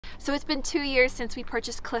So it's been 2 years since we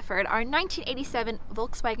purchased Clifford, our 1987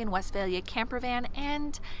 Volkswagen Westfalia camper van,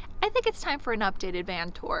 and I think it's time for an updated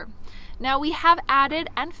van tour. Now we have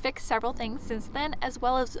added and fixed several things since then, as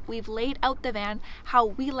well as we've laid out the van how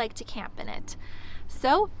we like to camp in it.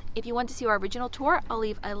 So if you want to see our original tour, I'll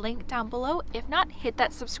leave a link down below. If not, hit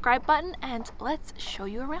that subscribe button and let's show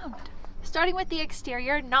you around. Starting with the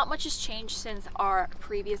exterior, not much has changed since our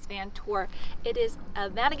previous van tour. It is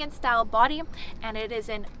a Vanagon style body and it is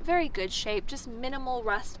in very good shape, just minimal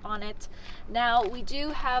rust on it. Now we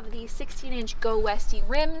do have the 16-inch Go Westy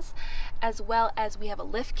rims, as well as we have a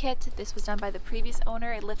lift kit. This was done by the previous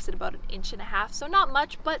owner. It lifts at about 1.5 inches, so not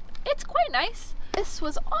much, but it's quite nice. This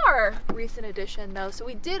was our recent addition though, so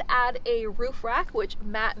we did add a roof rack, which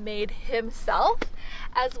Matt made himself,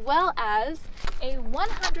 as well as a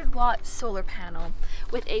 100-watt solar panel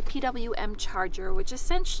with a PWM charger, which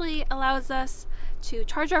essentially allows us to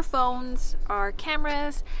charge our phones, our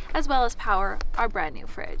cameras, as well as power our brand new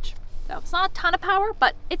fridge. So it's not a ton of power,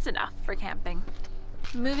 but it's enough for camping.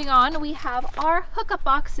 Moving on, we have our hookup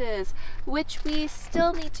boxes, which we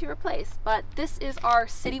still need to replace, but this is our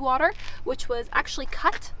city water, which was actually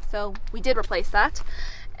cut, so we did replace that.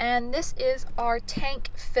 And this is our tank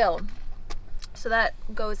fill. So that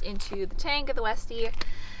goes into the tank of the Westy.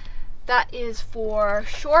 That is for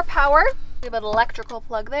shore power. We have an electrical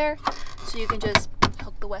plug there, so you can just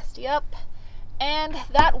hook the Westy up. And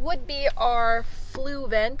that would be our flue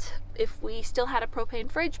vent if we still had a propane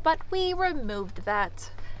fridge, but we removed that.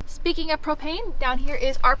 Speaking of propane, down here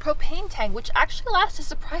is our propane tank, which actually lasts a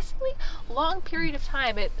surprisingly long period of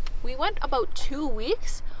time. We went about 2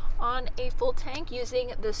 weeks on a full tank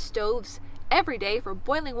using the stoves every day for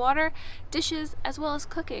boiling water, dishes, as well as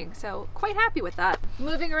cooking. So quite happy with that.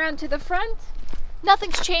 Moving around to the front,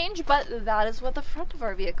 nothing's changed, but that is what the front of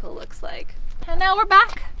our vehicle looks like. And now we're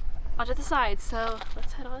back onto the side, so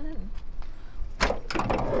let's head on in. So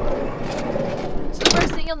the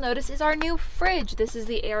first thing you'll notice is our new fridge. This is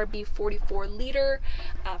the ARB 44 liter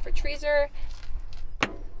for freezer.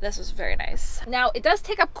 This was very nice. Now it does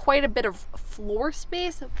take up quite a bit of floor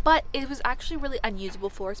space, but it was actually really unusable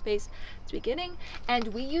floor space at the beginning, and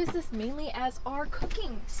we use this mainly as our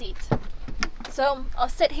cooking seat. So I'll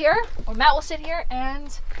sit here, or Matt will sit here,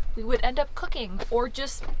 and we would end up cooking or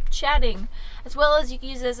just chatting, as well as you can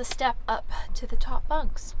use it as a step up to the top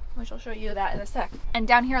bunks, which I'll show you that in a sec. And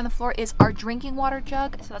down here on the floor is our drinking water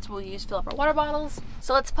jug, so that's what we'll use to fill up our water bottles.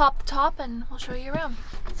 So let's pop the top and I'll show you around.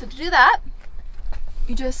 So to do that,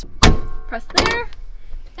 you just press there,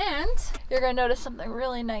 and you're gonna notice something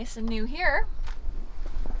really nice and new here.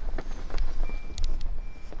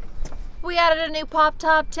 We added a new pop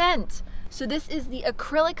top tent. So this is the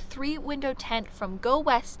acrylic 3-window tent from Go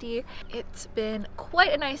Westy. It's been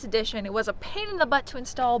quite a nice addition. It was a pain in the butt to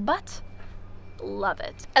install, but love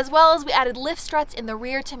it. As well as we added lift struts in the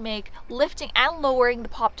rear to make lifting and lowering the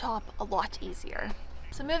pop top a lot easier.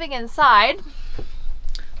 So moving inside,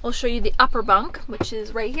 we'll show you the upper bunk, which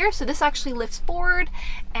is right here. So this actually lifts forward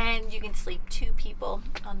and you can sleep 2 people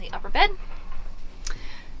on the upper bed.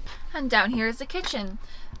 And down here is the kitchen.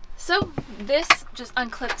 So this just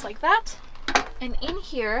unclips like that. And in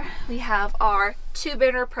here we have our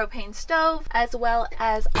 2-burner propane stove, as well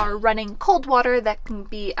as our running cold water that can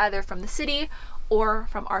be either from the city or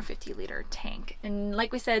from our 50-liter tank. And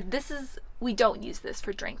like we said, we don't use this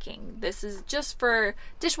for drinking. This is just for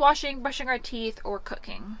dishwashing, brushing our teeth, or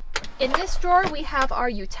cooking. In this drawer we have our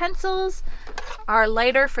utensils, our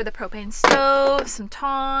lighter for the propane stove, some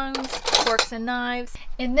tongs, forks and knives.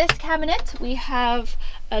 In this cabinet we have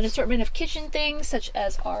an assortment of kitchen things such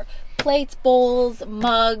as our plates, bowls,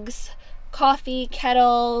 mugs, coffee,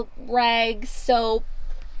 kettle, rags, soap,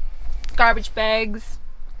 garbage bags.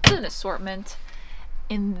 It's an assortment.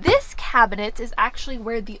 In this cabinet is actually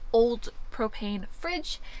where the old propane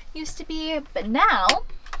fridge used to be, but now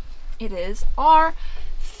it is our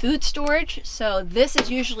food storage. So this is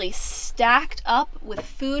usually stacked up with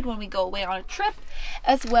food when we go away on a trip,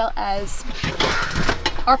 as well as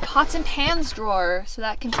our pots and pans drawer. So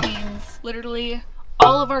that contains literally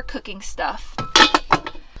all of our cooking stuff.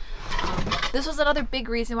 This was another big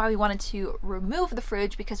reason why we wanted to remove the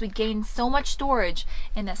fridge, because we gained so much storage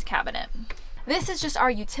in this cabinet. This is just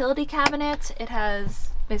our utility cabinet. It has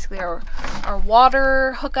basically our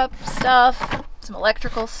water hookup stuff, some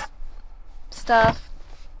electrical stuff,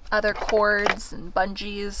 other cords and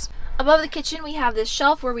bungees. Above the kitchen we have this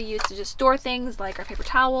shelf where we use to just store things like our paper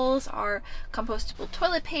towels, our compostable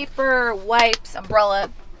toilet paper, wipes,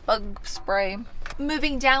 umbrella, bug spray.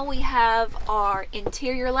 Moving down we have our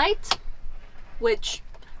interior light, which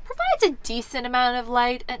provides a decent amount of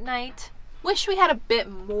light at night. Wish we had a bit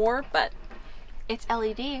more, but It's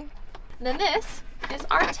LED. And then this is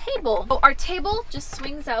our table. So our table just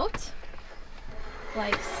swings out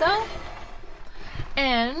like so.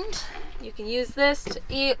 And you can use this to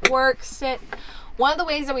eat, work, sit. One of the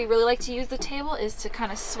ways that we really like to use the table is to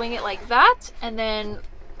kind of swing it like that, and then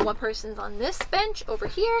one person's on this bench over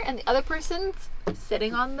here and the other person's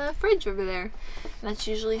sitting on the fridge over there. And that's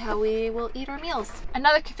usually how we will eat our meals.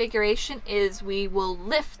 Another configuration is we will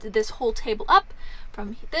lift this whole table up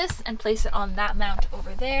from this and place it on that mount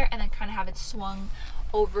over there, and then kind of have it swung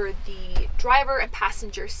over the driver and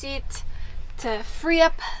passenger seat to free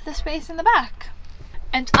up the space in the back.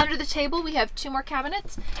 And under the table we have 2 more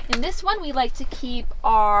cabinets. In this one we like to keep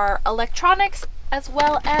our electronics, as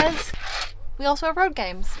well as we also have road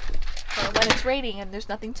games for when it's raining and there's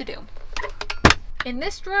nothing to do. In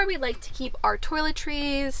this drawer we like to keep our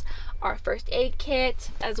toiletries, our first aid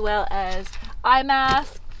kit, as well as eye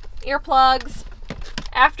masks, earplugs,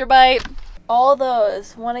 afterbite. All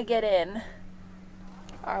those want to get in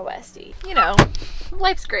our Westie. You know,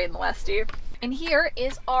 life's great in the Westie. And here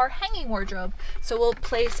is our hanging wardrobe. So we'll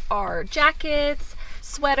place our jackets,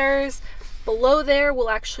 sweaters. Below there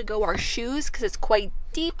will actually go our shoes because it's quite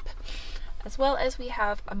deep, as well as we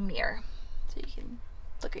have a mirror. So you can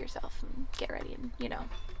look at yourself and get ready and, you know,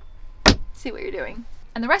 see what you're doing.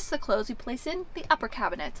 And the rest of the clothes we place in the upper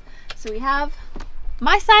cabinet. So we have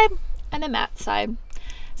my side and then Matt's side.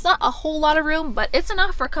 It's not a whole lot of room, but it's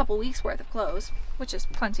enough for a couple weeks worth of clothes, which is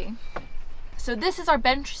plenty. So this is our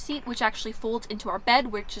bench seat, which actually folds into our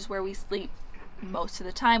bed, which is where we sleep most of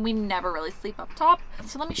the time. We never really sleep up top.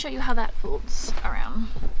 So let me show you how that folds around.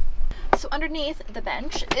 So underneath the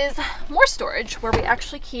bench is more storage where we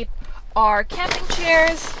actually keep our camping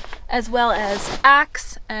chairs, as well as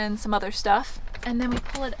axe and some other stuff. And then we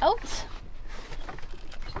pull it out.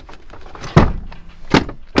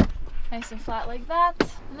 Nice and flat like that.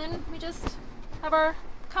 And then we just have our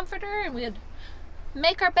comforter and we'd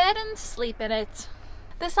make our bed and sleep in it.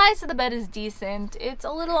 The size of the bed is decent. It's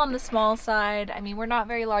a little on the small side. I mean, we're not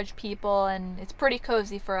very large people and it's pretty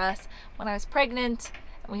cozy for us. When I was pregnant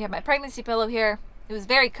and we had my pregnancy pillow here, it was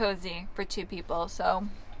very cozy for 2 people. So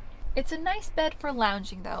it's a nice bed for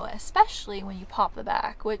lounging though, especially when you pop the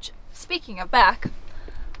back, which, speaking of back,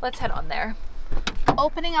 let's head on there.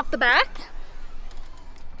 Opening up the back,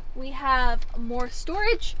 we have more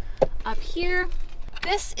storage up here.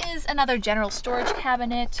 This is another general storage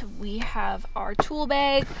cabinet. We have our tool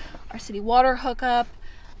bag, our city water hookup,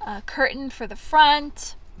 a curtain for the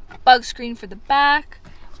front, bug screen for the back,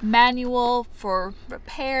 manual for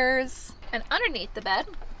repairs. And underneath the bed,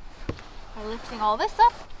 by lifting all this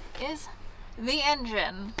up, is the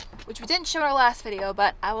engine, which we didn't show in our last video,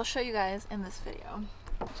 but I will show you guys in this video.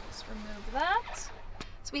 Just remove that.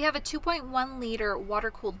 So we have a 2.1 liter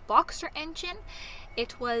water-cooled Boxer engine.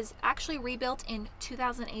 It was actually rebuilt in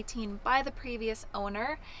 2018 by the previous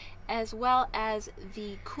owner, as well as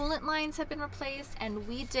the coolant lines have been replaced, and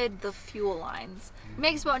we did the fuel lines. It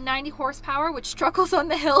makes about 90 horsepower, which struggles on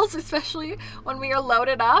the hills, especially when we are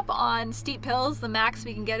loaded up on steep hills. The max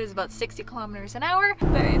we can get is about 60 kilometers an hour.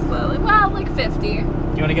 Very slowly, well, like 50. Do you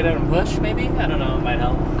want to get out and push, maybe? I don't know, it might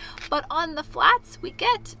help. But on the flats, we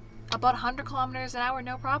get about 100 kilometers an hour,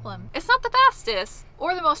 no problem. It's not the fastest,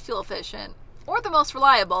 or the most fuel efficient, or the most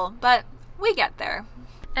reliable, but we get there.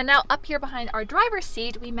 And now up here behind our driver's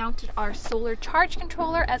seat, we mounted our solar charge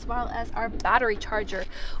controller as well as our battery charger,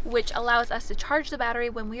 which allows us to charge the battery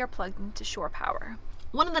when we are plugged into shore power.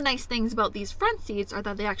 One of the nice things about these front seats are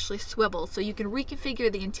that they actually swivel, so you can reconfigure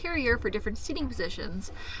the interior for different seating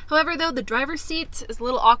positions. However though, the driver's seat is a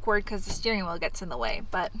little awkward because the steering wheel gets in the way,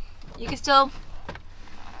 but you can still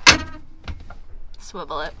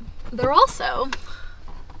swivel it. They're also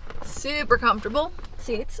super comfortable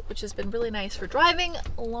seats, which has been really nice for driving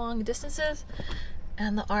long distances,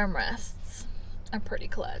 and the armrests are pretty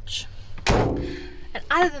clutch. And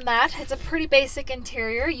other than that, it's a pretty basic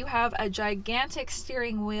interior. You have a gigantic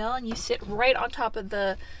steering wheel and you sit right on top of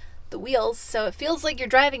the wheels, so it feels like you're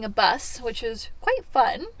driving a bus, which is quite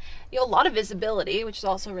fun. You have a lot of visibility, which is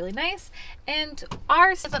also really nice. And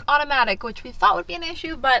ours is an automatic, which we thought would be an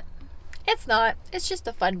issue, but it's not. It's just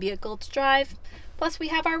a fun vehicle to drive. Plus we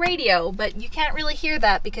have our radio, but you can't really hear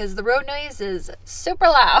that because the road noise is super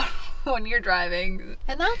loud when you're driving.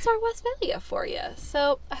 And that's our Westfalia for you.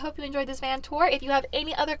 So I hope you enjoyed this van tour. If you have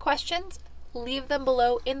any other questions, leave them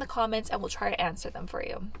below in the comments and we'll try to answer them for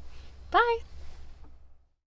you. Bye!